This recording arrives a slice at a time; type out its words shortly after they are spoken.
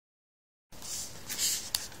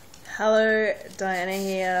Hello, Diana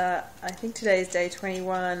here. I think today is day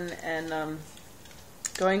 21 and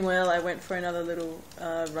going well. I went for another little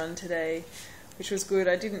run today, which was good.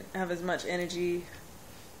 I didn't have as much energy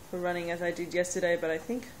for running as I did yesterday, but I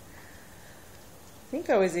think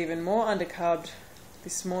I was even more undercarbed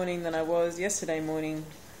this morning than I was yesterday morning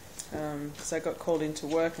because I got called into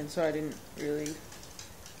work, and so I didn't really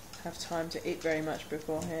have time to eat very much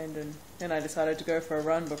beforehand, and then I decided to go for a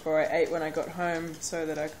run before I ate when I got home so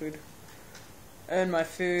that I could earn my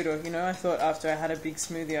food, or I thought after I had a big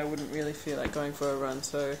smoothie I wouldn't really feel like going for a run.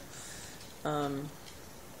 So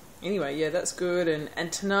anyway, yeah, that's good.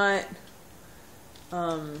 And tonight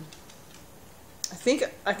I think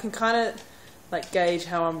I can kind of like gauge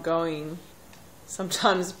how I'm going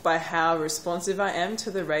sometimes by how responsive I am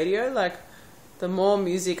to the radio. Like, the more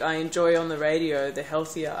music I enjoy on the radio, the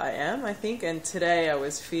healthier I am, I think. And today I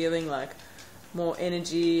was feeling like more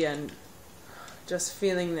energy and just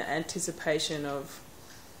feeling the anticipation of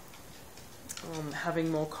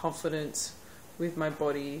having more confidence with my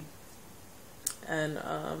body and,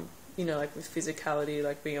 like with physicality,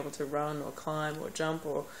 like being able to run or climb or jump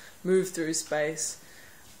or move through space.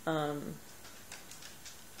 Yeah,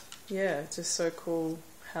 it's just so cool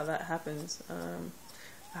how that happens.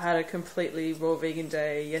 I had a completely raw vegan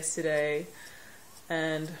day yesterday,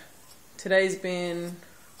 and today's been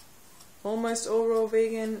almost all raw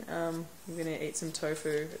vegan. I'm going to eat some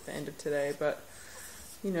tofu at the end of today, but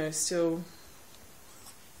still,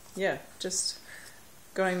 yeah, just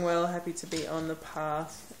going well. Happy to be on the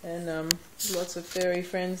path, and lots of furry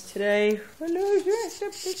friends today. Hello, yeah,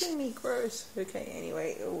 stop picking me, gross. Okay,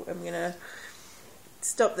 anyway, I'm going to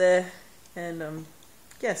stop there, and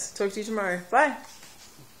yes, talk to you tomorrow. Bye.